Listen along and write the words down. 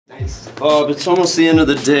Bob, it's almost the end of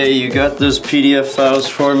the day. You got those PDF files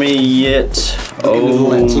for me yet? Oh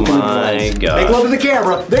my God. Make love to the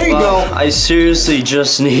camera. There you go. I seriously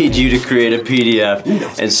just need you to create a PDF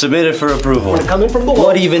and submit it for approval. Coming from below.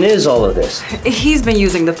 What even is all of this? He's been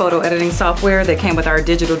using the photo editing software that came with our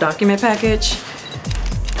digital document package.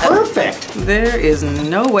 Perfect. There is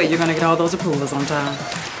no way you're gonna get all those approvals on time.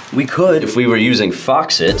 We could if we were using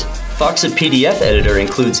Foxit. Foxit PDF Editor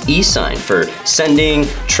includes e-sign for sending,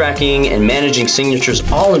 tracking, and managing signatures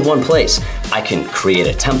all in one place. I can create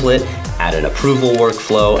a template, add an approval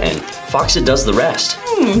workflow, and Foxit does the rest.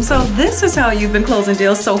 So this is how you've been closing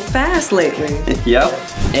deals so fast lately. Yep.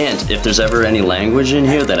 And if there's ever any language in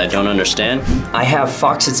here that I don't understand, I have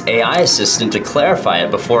Foxit's AI assistant to clarify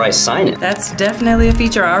it before I sign it. That's definitely a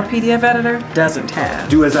feature our PDF editor doesn't have.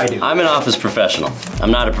 Do as I do. I'm an office professional.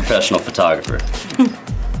 I'm not a professional photographer.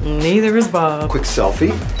 Neither is Bob. Quick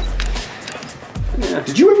selfie.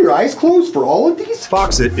 Did you have your eyes closed for all of these?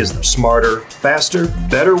 Foxit is the smarter, faster,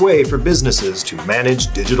 better way for businesses to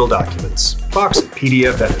manage digital documents. Foxit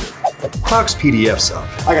PDF Editor. Fox PDFs up.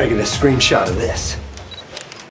 I gotta get a screenshot of this.